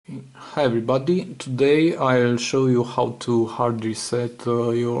Hi everybody, today I'll show you how to hard reset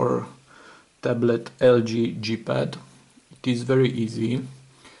your tablet LG G Pad. It is very easy.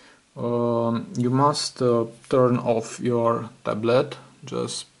 You must turn off your tablet,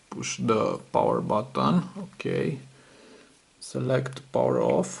 just push the power button, okay, select power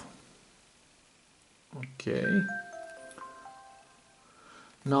off, okay.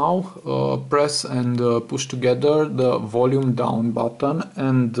 Now press and push together the volume down button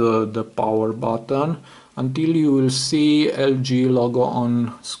and the power button until you will see LG logo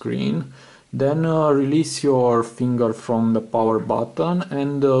on screen. Then release your finger from the power button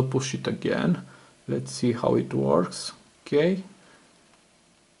and push it again. Let's see how it works. Okay.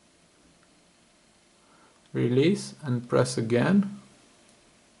 Release and press again.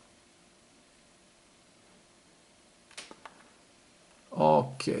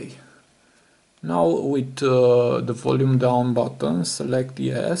 Okay. Now with the volume down button, select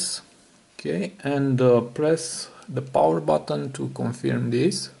yes, okay, and press the power button to confirm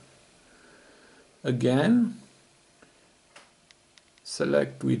this. Again,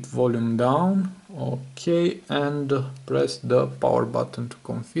 select with volume down, okay, and press the power button to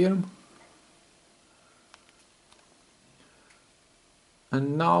confirm.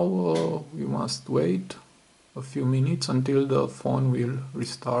 And now we must wait a few minutes until the phone will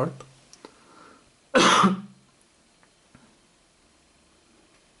restart.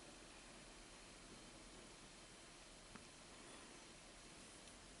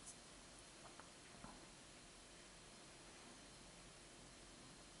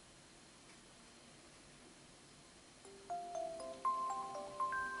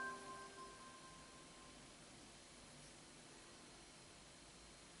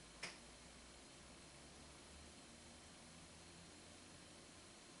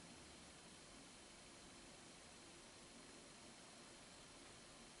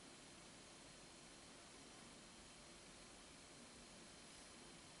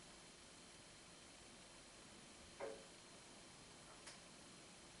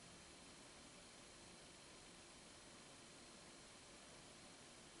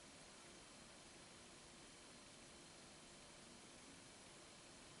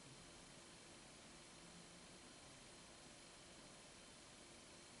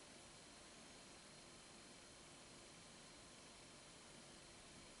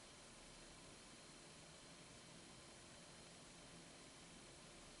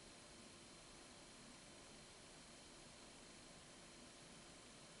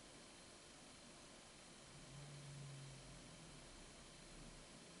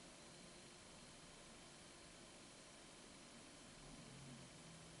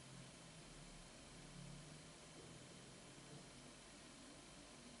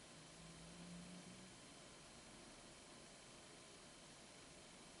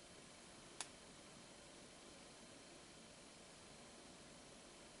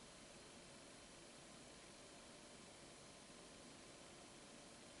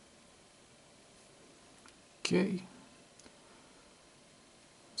 Okay,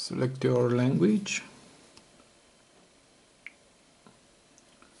 select your language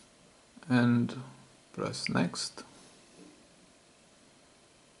and press next.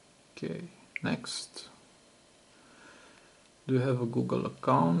 Okay, next. Do you have a Google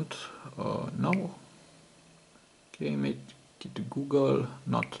account? No. Okay, make it Google,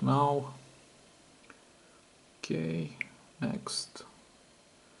 not now. Okay, next.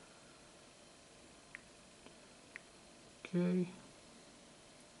 Okay,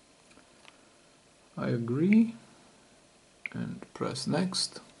 I agree and press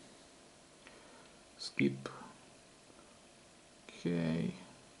next. Skip. Okay,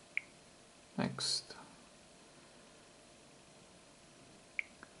 next.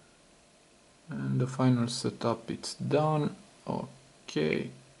 And the final setup, it's done.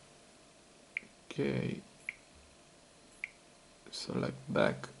 Okay, okay, select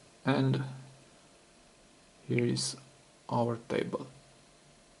back, and here is our table.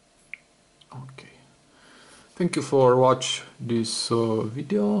 Okay, thank you for watching this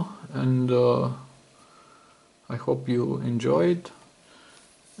video, and I hope you enjoyed.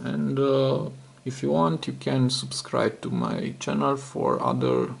 And if you want, you can subscribe to my channel for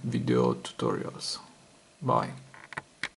other video tutorials. Bye.